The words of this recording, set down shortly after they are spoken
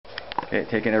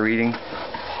taking a reading,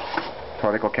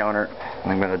 particle counter.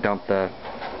 I'm going to dump the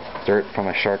dirt from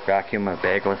a shark vacuum, a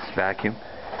bagless vacuum,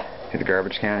 to the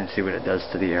garbage can and see what it does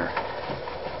to the air.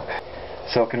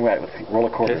 Soaking wet with roller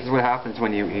quarters. This is what happens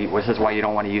when you eat. This is why you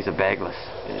don't want to use a bagless.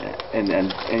 And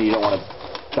you don't want to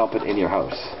dump it in your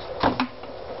house.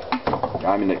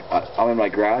 I'm in my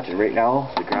garage, and right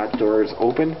now the garage door is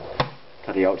open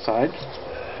to the outside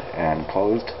and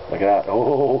closed. Look at that.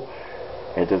 Oh,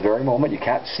 at this very moment you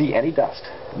can't see any dust.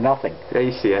 Nothing. Yeah,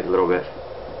 you see it a little bit.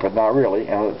 But not really.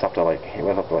 And it's up to it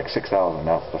went up to like 6,000.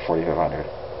 Now it's to 4,500.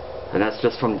 And that's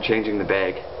just from changing the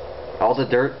bag. All the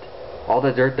dirt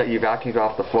that you vacuumed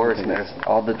off the floor is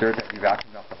all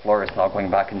going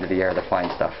back into the air, the fine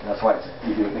stuff. And that's why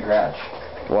you do it in the garage.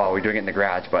 Well, we're doing it in the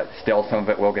garage, but still some of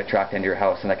it will get tracked into your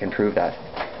house, and I can prove that.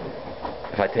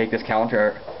 If I take this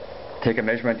counter, take a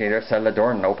measurement on either side of the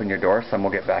door and open your door, some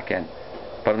will get back in.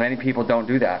 But many people don't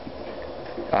do that.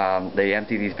 They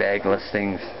empty these bagless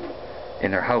things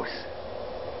in their house.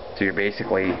 So you're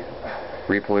basically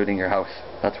repolluting your house.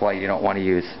 That's why you don't want to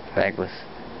use bagless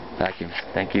vacuums.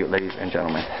 Thank you, ladies and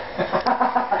gentlemen.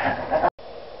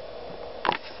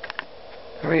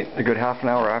 Alright, a good half an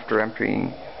hour after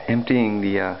emptying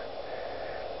the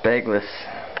bagless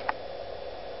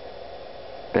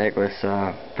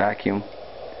vacuum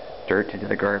dirt into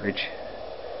the garbage.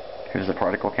 Here's the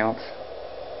particle counts.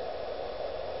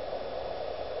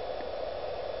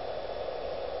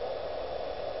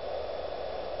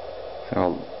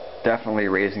 So definitely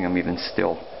raising them even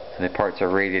still. So the parts are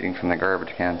radiating from the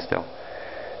garbage can still.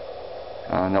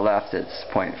 On the left it's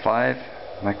 0.5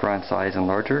 micron size and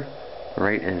larger. The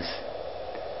right is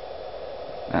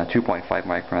 2.5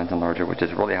 microns and larger, which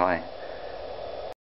is really high.